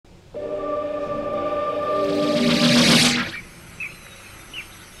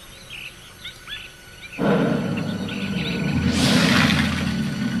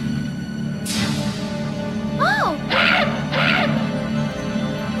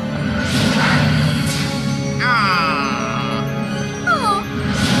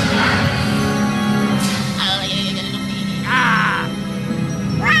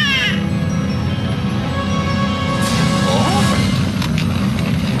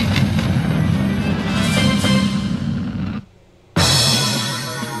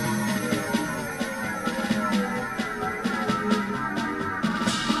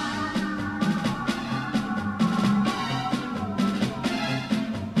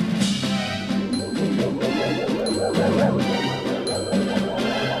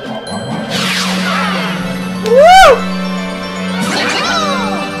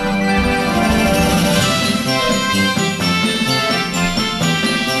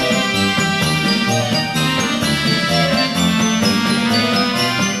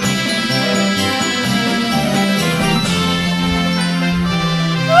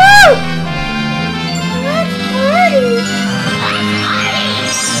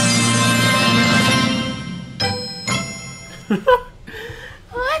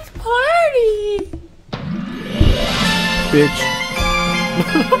bitch.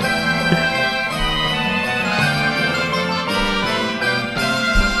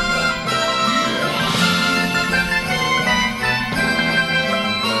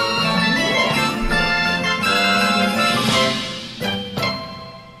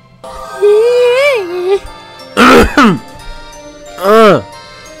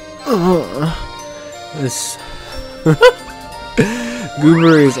 This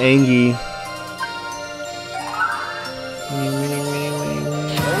Goober is angry.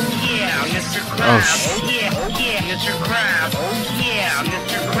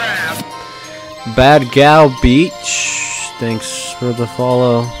 Bad Gal Beach, thanks for the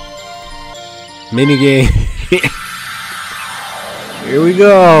follow. Minigame. Here we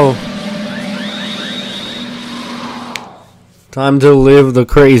go. Time to live the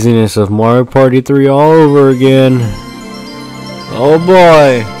craziness of Mario Party 3 all over again. Oh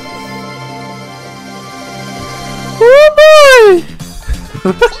boy. Oh boy.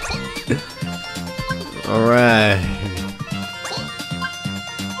 Alright.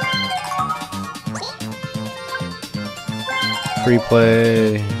 Free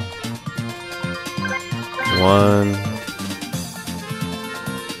play. 1.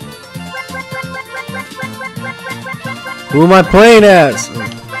 Who am I playing as? I'm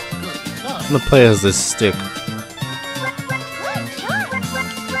gonna play as this stick.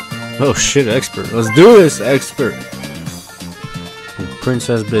 Oh shit, expert. Let's do this, expert.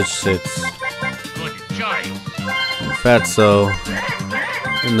 Princess bitch sits. Fatso.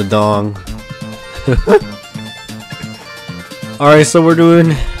 In the dong. Alright, so we're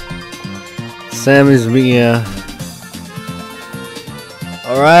doing Sammy's Mia.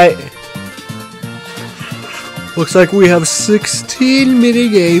 Alright. Looks like we have 16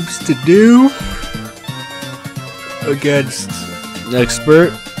 minigames to do against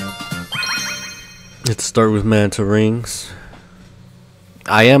expert. Let's start with Manta Rings.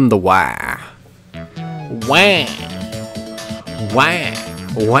 I am the Wah. Wah. Wah.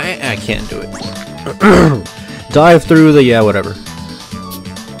 Wah. I can't do it. Dive through the, yeah, whatever.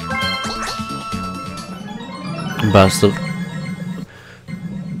 Bastard.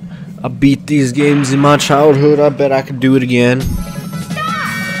 I beat these games in my childhood. I bet I could do it again.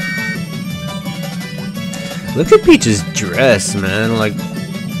 Look at Peach's dress, man. Like,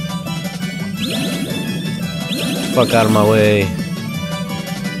 fuck out of my way.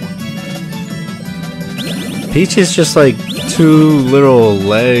 Peach is just like 2 little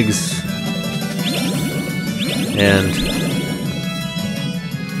legs. And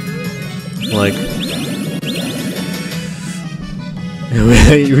like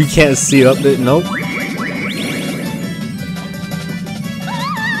we can't see up there. Nope.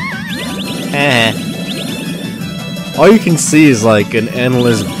 All you can see is like an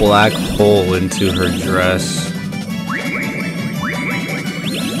endless black hole into her dress.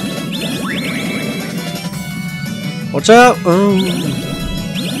 Watch out!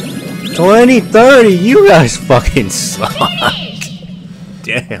 2030, you guys fucking suck.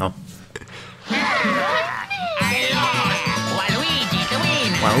 Damn.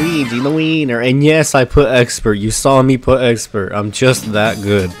 Waluigi the wiener. And yes, I put expert. You saw me put expert. I'm just that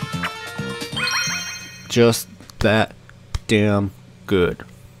good. Just that damn good.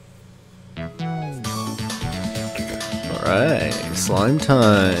 Alright, slime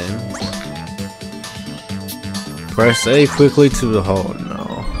time. Press A quickly to the hole. No.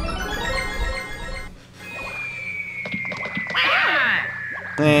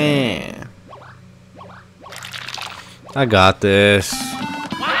 I got this.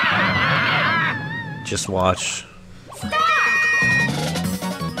 Just watch.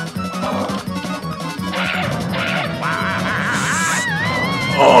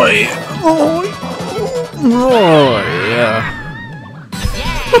 Oh yeah. Oh yeah.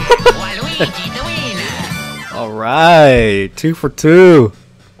 Alright, 2 for 2.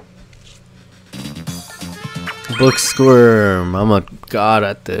 Book Squirm. I'm a god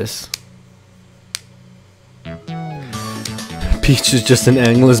at this. Peach is just an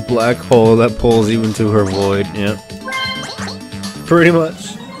endless black hole that pulls you into her void. Yep. Pretty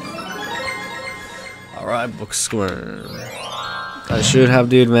much. Alright, Book Squirm. I should have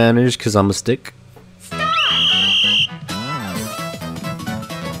the advantage because I'm a stick. Look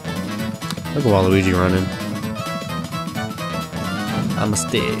at Waluigi running. I'm a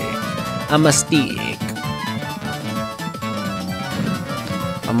stick. I'm a stick.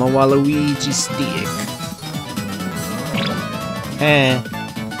 I'm a Waluigi stick.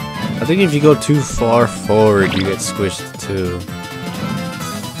 I think if you go too far forward, you get squished too.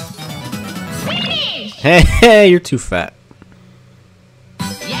 Hey, you're too fat.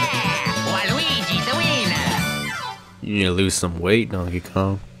 You need to lose some weight, Donkey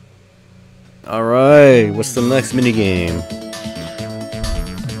Kong. Alright, what's the next minigame?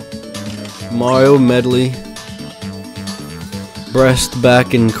 Mario medley. Breast,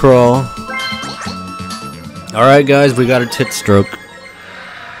 back, and crawl. Alright guys, we got a tit stroke.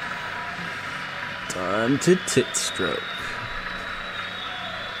 Time to tit stroke.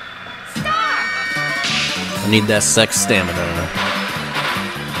 I need that sex stamina.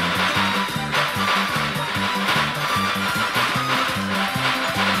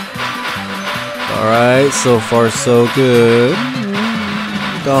 Alright, so far so good.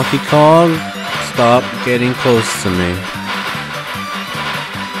 Donkey Kong, stop getting close to me.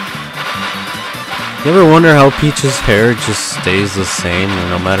 You ever wonder how Peach's hair just stays the same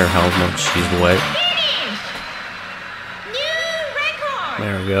no matter how much she's wet? New record.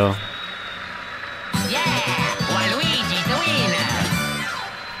 There we go. Yeah, Waluigi's the winner.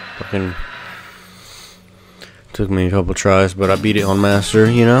 Fucking took me a couple tries, but I beat it on Master,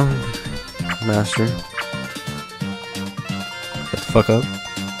 you know? Master. Shut the fuck up.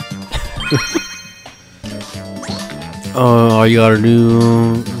 Oh, all you gotta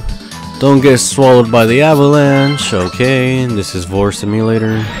do... Don't get swallowed by the avalanche. Okay, this is Vor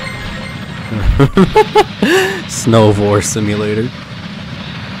Simulator. Snow Vor Simulator.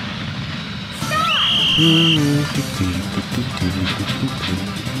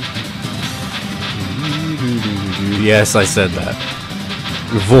 Yes, I said that.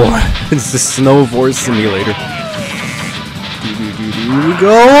 Vor. It's the Snow Vor Simulator. Here we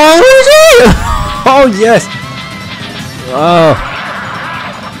go. Oh yes. Oh.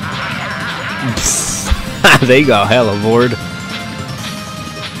 They got hella bored.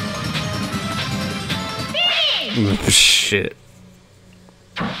 Shit.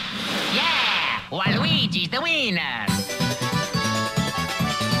 Yeah, Waluigi's the winner.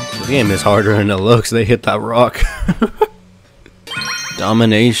 The game is harder than it looks. They hit that rock.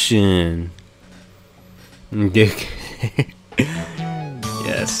 Domination. Dick.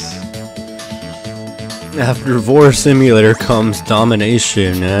 Yes. After Vor Simulator comes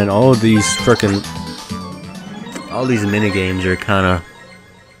Domination, and all these minigames are kind of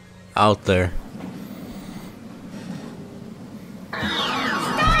out there.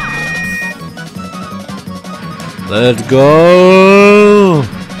 Let's go!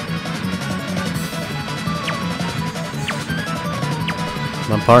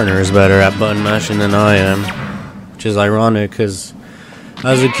 My partner is better at button mashing than I am, which is ironic because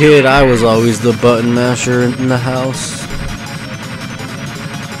as a kid I was always the button masher in the house.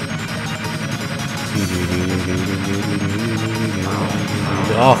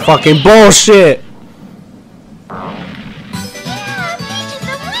 Oh, fucking bullshit!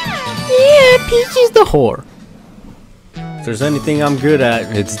 Yeah, Peach is the whore. If there's anything I'm good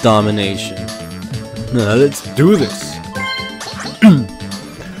at, it's domination. Now let's do this.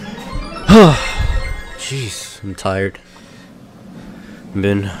 Jeez, I'm tired.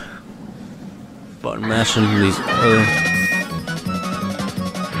 Been button mashing these other.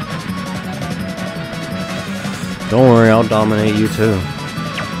 Don't worry, I'll dominate you too.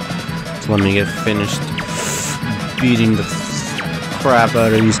 Just let me get finished beating the crap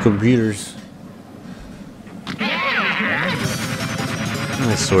out of these computers.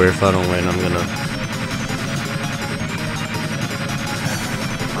 I swear if I don't win, I'm gonna...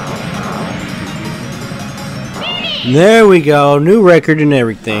 There we go, new record and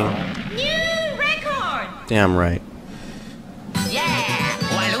everything. New record. Damn right. Yeah,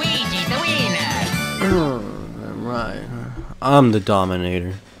 Waluigi's the winner. I'm right. I'm the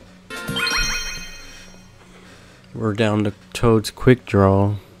dominator. We're down to Toad's quick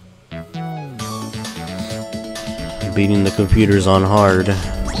draw. Beating the computers on hard.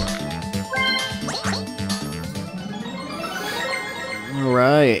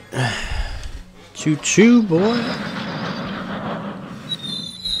 Alright. Choo choo, boy.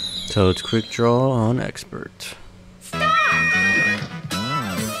 Toad's quick draw on expert.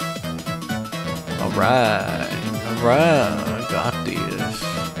 Alright. Alright. I got this.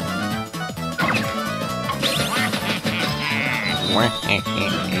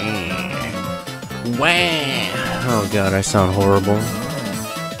 Wah. Oh god, I sound horrible.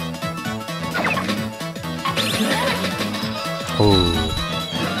 Oh.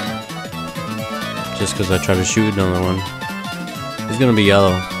 Just because I try to shoot another one. He's gonna be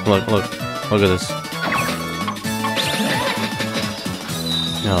yellow. Look, look. Look at this.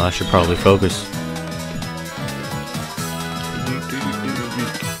 No, I should probably focus.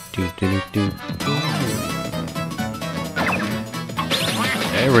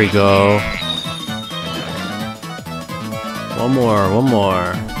 There we go. One more, one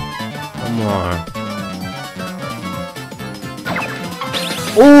more. One more.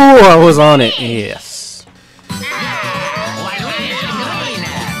 Oh, I was on it. Yes.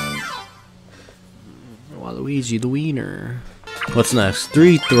 Waluigi the wiener. What's next?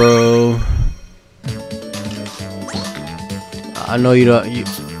 3 throw. I know you don't.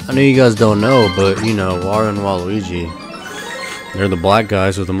 I know you guys don't know, but you know, Wario and Waluigi, they're the black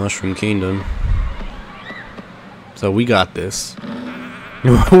guys of the Mushroom Kingdom. So we got this.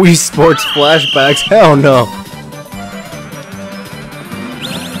 Wii Sports flashbacks? Hell no.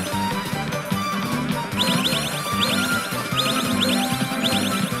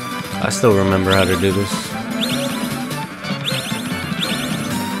 I still remember how to do this.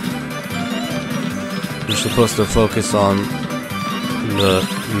 You're supposed to focus on the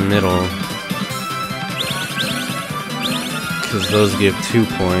middle, because those give 2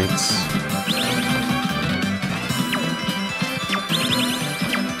 points.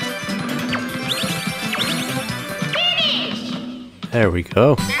 There we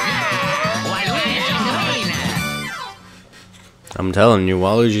go. I'm telling you,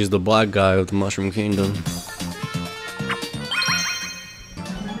 Waluigi's the black guy of the Mushroom Kingdom.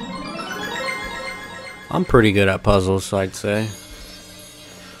 I'm pretty good at puzzles, I'd say.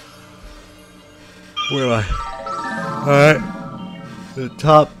 Where am I? Alright. The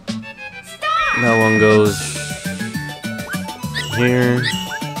top. That one goes here.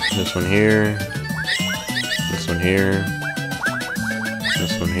 This one here. This one here.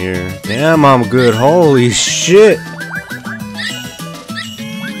 This one here. Damn, I'm good. Holy shit.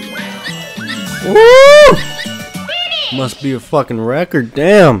 Woo! Must be a fucking record.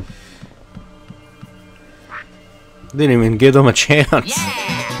 Damn. Didn't even give them a chance.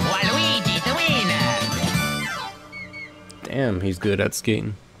 Damn, he's good at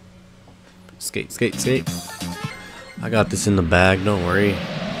skating. Skate, skate, skate. I got this in the bag, don't worry.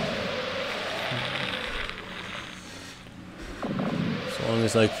 As long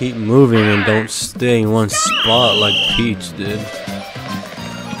as I keep moving and don't stay in one spot like Peach did.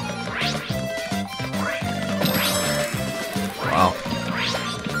 Wow.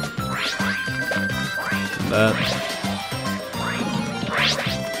 That.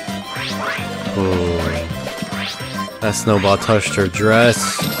 Oh. That snowball touched her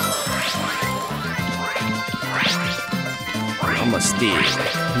dress. I'm a steal.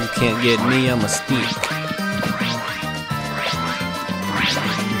 You can't get me, I'm a steal.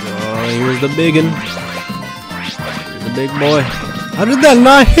 Oh, here's the biggin. Here's the big boy. How did that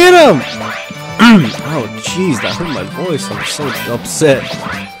not hit him? Oh, jeez, that hurt my voice. I'm so upset.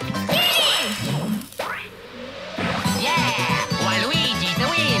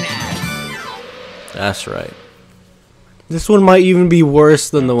 That's right. This one might even be worse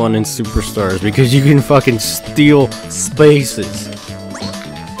than the one in Superstars because you can fucking steal spaces.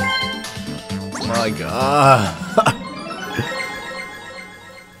 My god.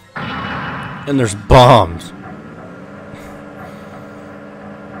 And there's bombs.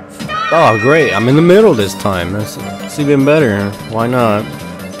 Oh great, I'm in the middle this time. That's even better. Why not?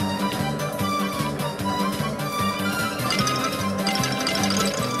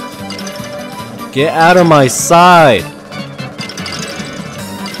 Get out of my side.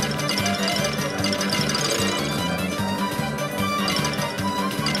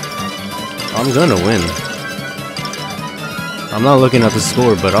 I'm gonna win. I'm not looking at the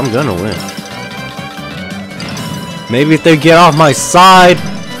score, but I'm gonna win. Maybe if they get off my side.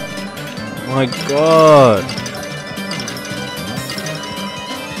 Oh my god.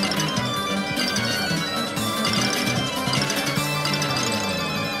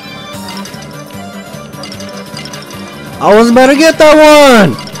 I was about to get that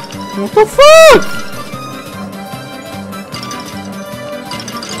one! What the fuck?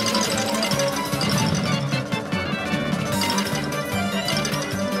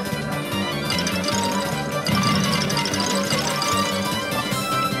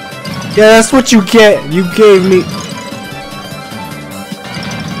 Yeah, that's what you get. You gave me...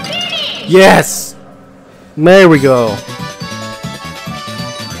 Yes! There we go.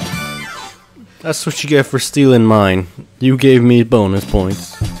 That's what you get for stealing mine. You gave me bonus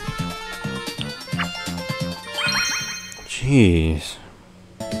points. Jeez.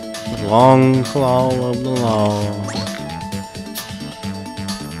 Long claw of the law.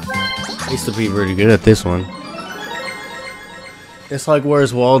 I used to be pretty good at this one. It's like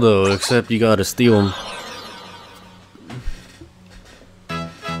Where's Waldo, except you gotta steal him.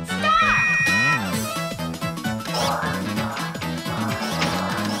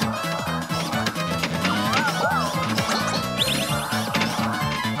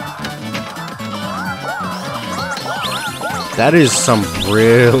 That is some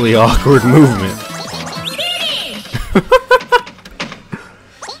really awkward movement.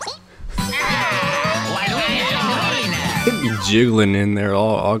 jiggling in there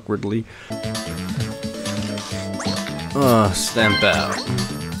all awkwardly. Stamp out.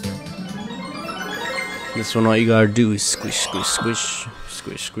 This one, all you gotta do is squish, squish, squish,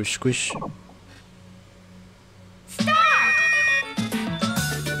 squish, squish, squish.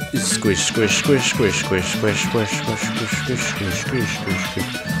 Squish, squish, squish, squish, squish, squish, squish, squish, squish, squish, squish, squish, squish,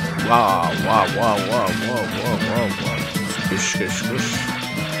 squish. Wow, wow, wow, wow, wow, wow, wow, wow. Squish, squish, squish.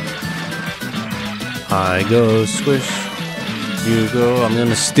 I go squish. You go. I'm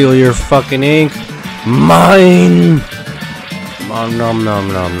gonna steal your fucking ink. Mine. Nom nom nom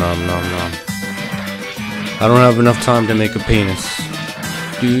nom nom nom nom. I don't have enough time to make a penis.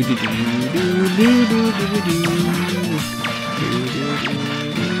 Do do do do do do do do.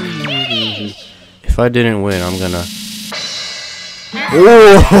 If I didn't win, I'm gonna.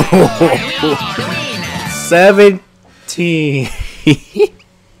 Oh! 17.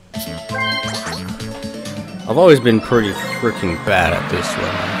 I've always been pretty freaking bad at this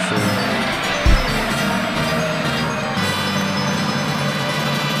one, actually.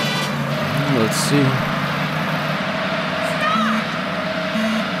 Let's see.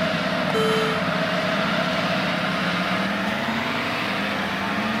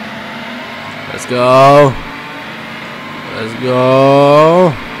 Let's go. Let's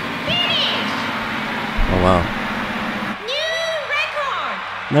go. Oh wow. New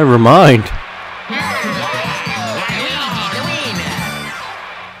record. Never mind.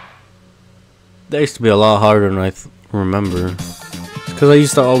 That used to be a lot harder than I remember. Because I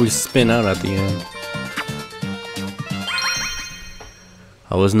used to always spin out at the end.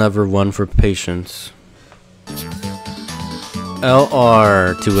 I was never one for patience.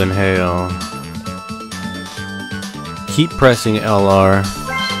 LR to inhale. Keep pressing LR.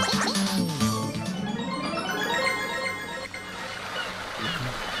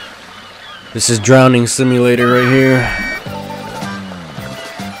 This is Drowning Simulator right here.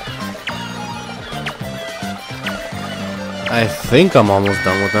 I think I'm almost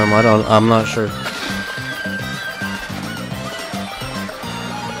done with them. I'm not sure.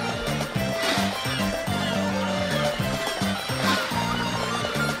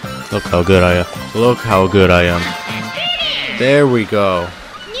 Look how good I am. Look how good I am. There we go.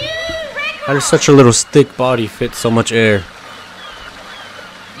 How does such a little stick body fit so much air?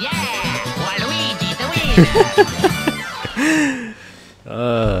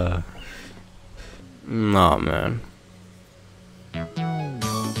 Nah, man.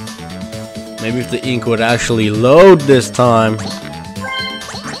 Maybe if the ink would actually load this time.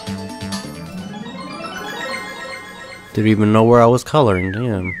 Didn't even know where I was coloring,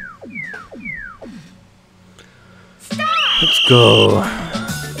 damn. Let's go.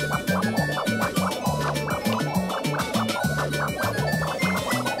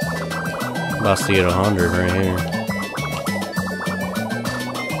 About to get 100 right here.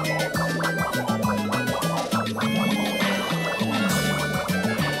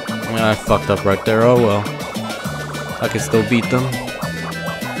 I fucked up right there. Oh well. I can still beat them.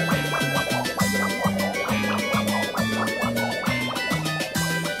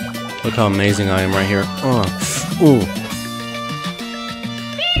 Look how amazing I am right here. Ooh.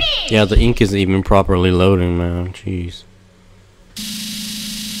 Yeah, the ink isn't even properly loading, man. Jeez.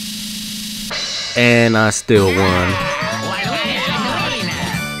 And I still won.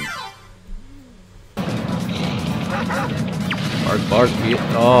 Bark.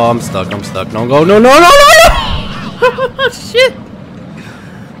 Oh, I'm stuck. Don't go. No. Shit.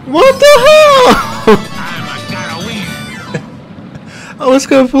 What the hell? I was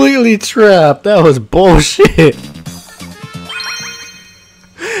completely trapped. That was bullshit.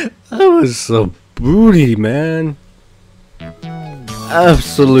 That was some booty, man.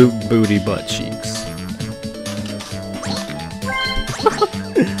 Absolute booty butt cheeks.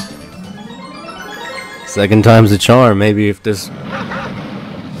 Second time's a charm. Maybe if the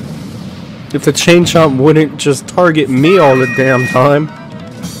chain chomp wouldn't just target me all the damn time.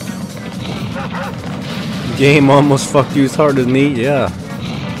 Game almost fucked you as hard as me. Yeah.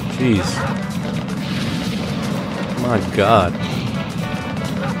 Jeez. My God.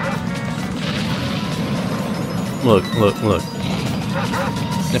 Look.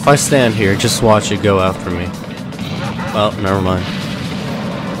 If I stand here, just watch it go after me. Well, never mind.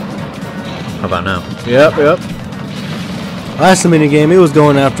 How about now? Yep. Last minigame, it was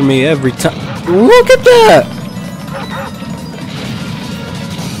going after me every time. Look at that!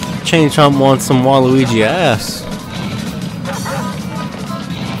 Chain Chomp wants some Waluigi ass.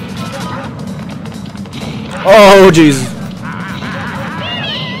 Oh, Jesus.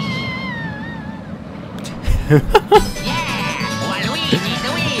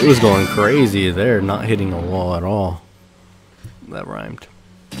 It was going crazy there, not hitting a wall at all. That rhymed.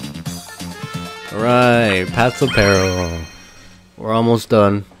 Alright, Paths of Peril. We're almost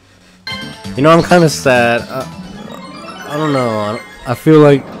done. You know, I'm kind of sad. I don't know. I feel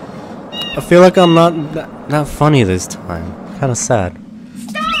like I'm not that funny this time. Kind of sad.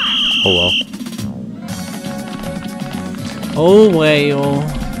 Oh well. Oh well.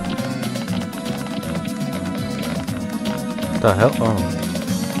 What the hell? Oh.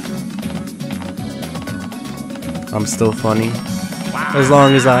 I'm still funny. As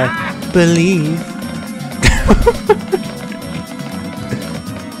long as I believe.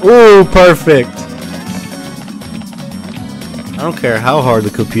 Ooh, perfect. I don't care how hard the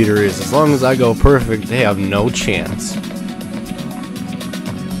computer is. As long as I go perfect, they have no chance.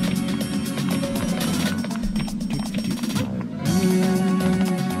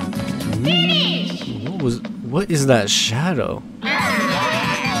 What is that shadow?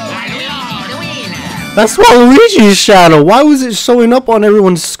 That's Waluigi's shadow. Why was it showing up on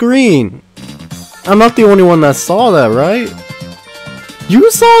everyone's screen? I'm not the only one that saw that, right?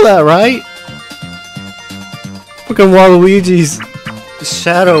 You saw that, right? Fucking Waluigi's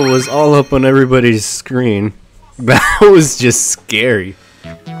shadow was all up on everybody's screen. That was just scary.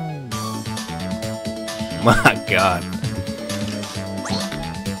 My god.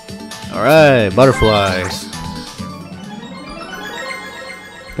 Alright, butterflies.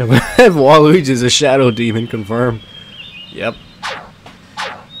 Waluigi's a shadow demon, confirmed. Yep.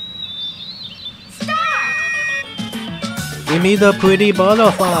 Give me the pretty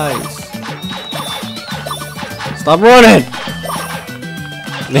butterflies. Stop running!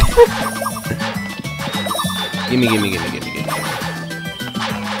 gimme.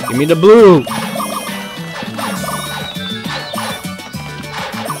 Give me the blue.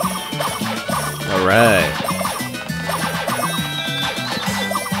 Alright.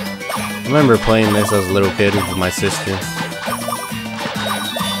 I remember playing this as a little kid with my sister.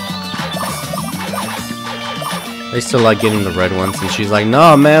 I used to like getting the red ones, and she's like,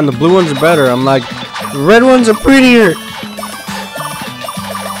 "No, man, the blue ones are better." I'm like, "The red ones are prettier."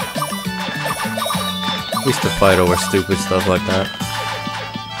 We used to fight over stupid stuff like that.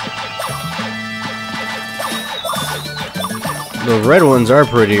 The red ones are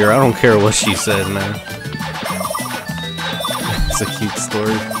prettier. I don't care what she said, man. It's a cute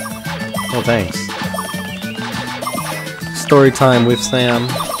story. Oh, thanks. Story time with Sam.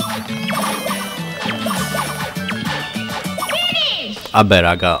 I bet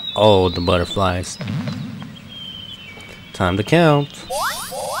I got all the butterflies. Time to count.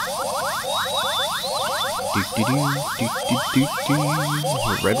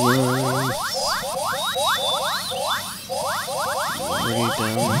 Red one.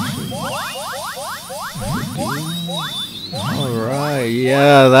 Alright,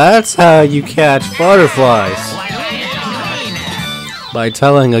 yeah, that's how you catch butterflies. By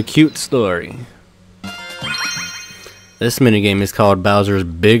telling a cute story. This minigame is called Bowser's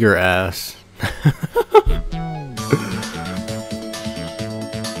Bigger Ass.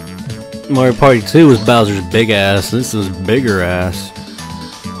 Mario Party 2 was Bowser's Big Ass. This is Bigger Ass.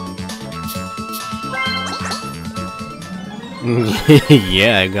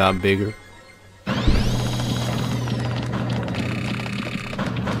 Yeah, it got bigger.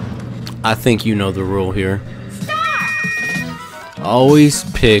 I think you know the rule here. Always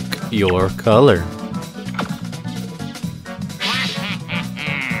pick your color.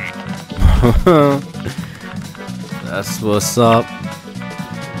 That's what's up.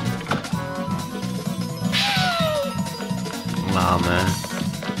 Wow, man.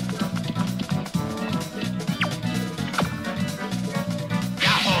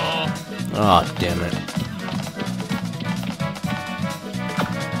 Oh, damn it.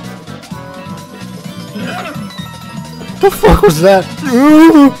 What the fuck was that?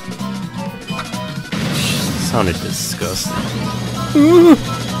 Sounded disgusting.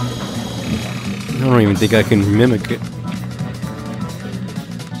 I don't even think I can mimic it.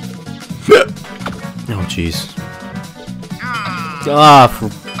 Oh, jeez. Ah,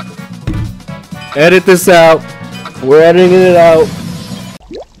 edit this out. We're editing it out.